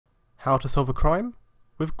How to solve a crime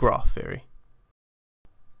with graph theory.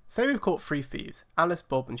 Say we've caught three thieves, Alice,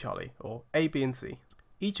 Bob and Charlie, or A, B and C.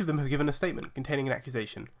 Each of them have given a statement containing an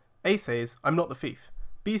accusation. A says, I'm not the thief.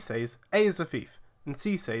 B says, A is the thief. And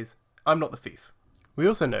C says, I'm not the thief. We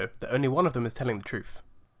also know that only one of them is telling the truth.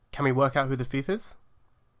 Can we work out who the thief is?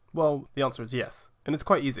 Well, the answer is yes, and it's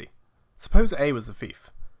quite easy. Suppose A was the thief.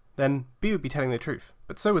 Then B would be telling the truth,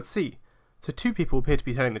 but so would C. So two people appear to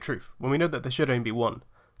be telling the truth, when we know that there should only be one.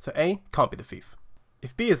 So A can't be the thief.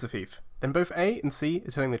 If B is the thief, then both A and C are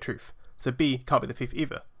telling the truth, so B can't be the thief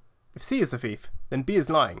either. If C is the thief, then B is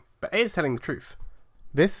lying, but A is telling the truth.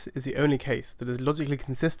 This is the only case that is logically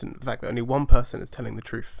consistent with the fact that only one person is telling the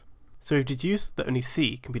truth. So we've deduced that only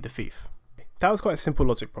C can be the thief. That was quite a simple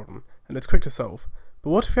logic problem, and it's quick to solve, but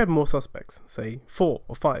what if we had more suspects, say 4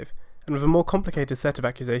 or 5, and with a more complicated set of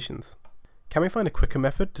accusations? Can we find a quicker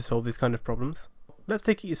method to solve these kind of problems? Let's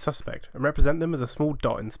take each suspect and represent them as a small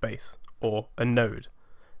dot in space, or a node.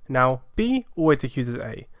 Now, B always accuses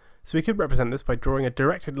A, so we could represent this by drawing a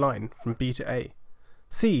directed line from B to A.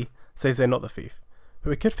 C says they're not the thief,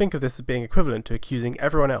 but we could think of this as being equivalent to accusing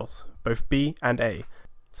everyone else, both B and A.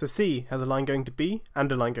 So C has a line going to B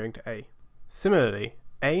and a line going to A. Similarly,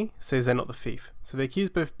 A says they're not the thief, so they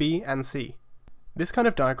accuse both B and C. This kind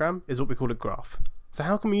of diagram is what we call a graph. So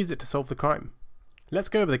how can we use it to solve the crime? Let's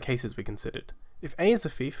go over the cases we considered. If A is the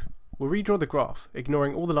thief, we'll redraw the graph,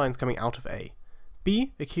 ignoring all the lines coming out of A.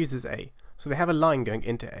 B accuses A, so they have a line going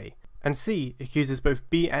into A. And C accuses both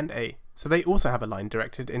B and A, so they also have a line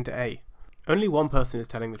directed into A. Only one person is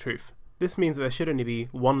telling the truth. This means that there should only be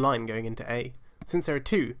one line going into A. Since there are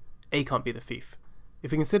two, A can't be the thief. If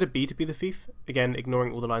we consider B to be the thief, again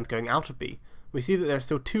ignoring all the lines going out of B, we see that there are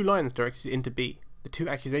still two lines directed into B, the two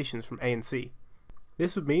accusations from A and C.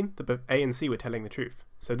 This would mean that both A and C were telling the truth,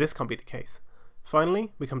 so this can't be the case.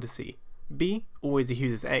 Finally, we come to C. B always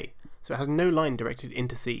accuses A, so it has no line directed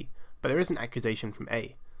into C, but there is an accusation from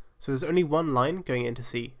A. So there's only one line going into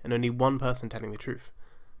C, and only one person telling the truth.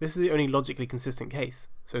 This is the only logically consistent case,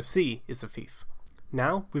 so C is the thief.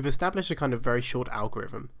 Now, we've established a kind of very short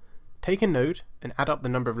algorithm. Take a node and add up the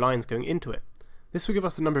number of lines going into it. This will give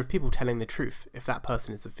us the number of people telling the truth if that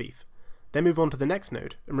person is the thief. Then move on to the next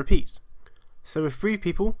node and repeat. So with 3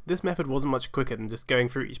 people, this method wasn't much quicker than just going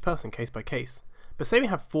through each person case by case. But say we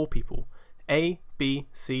have 4 people, A, B,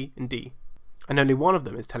 C and D, and only one of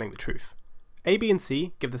them is telling the truth. A, B and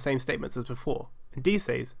C give the same statements as before, and D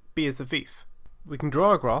says B is the thief. We can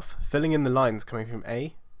draw a graph filling in the lines coming from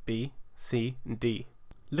A, B, C and D.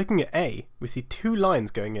 Looking at A, we see 2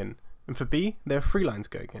 lines going in, and for B there are 3 lines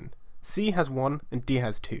going in. C has 1 and D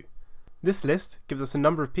has 2. This list gives us a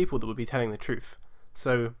number of people that would be telling the truth.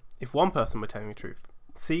 So if one person were telling the truth,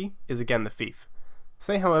 C is again the thief.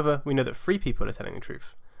 Say however we know that 3 people are telling the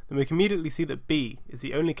truth, then we can immediately see that B is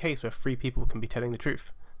the only case where 3 people can be telling the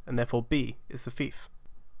truth, and therefore B is the thief.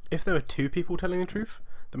 If there were 2 people telling the truth,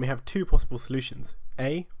 then we have 2 possible solutions,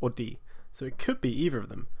 A or D, so it could be either of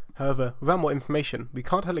them. However, without more information, we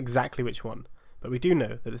can't tell exactly which one, but we do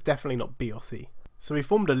know that it's definitely not B or C. So we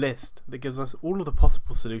formed a list that gives us all of the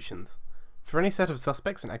possible solutions. For any set of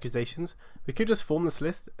suspects and accusations, we could just form this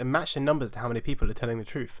list and match the numbers to how many people are telling the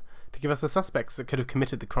truth, to give us the suspects that could have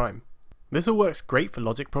committed the crime. This all works great for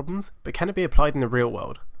logic problems, but can it be applied in the real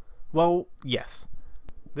world? Well, yes.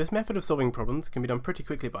 This method of solving problems can be done pretty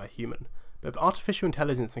quickly by a human, but with artificial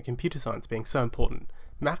intelligence and computer science being so important,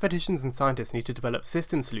 mathematicians and scientists need to develop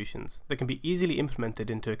system solutions that can be easily implemented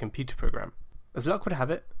into a computer program. As luck would have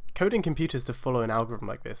it, coding computers to follow an algorithm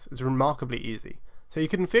like this is remarkably easy, so you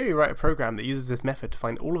could in theory write a program that uses this method to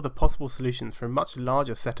find all of the possible solutions for a much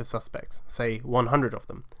larger set of suspects, say 100 of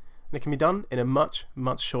them, and it can be done in a much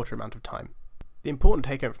shorter amount of time. The important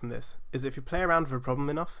take home from this is that if you play around with a problem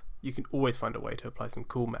enough, you can always find a way to apply some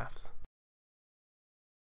cool maths.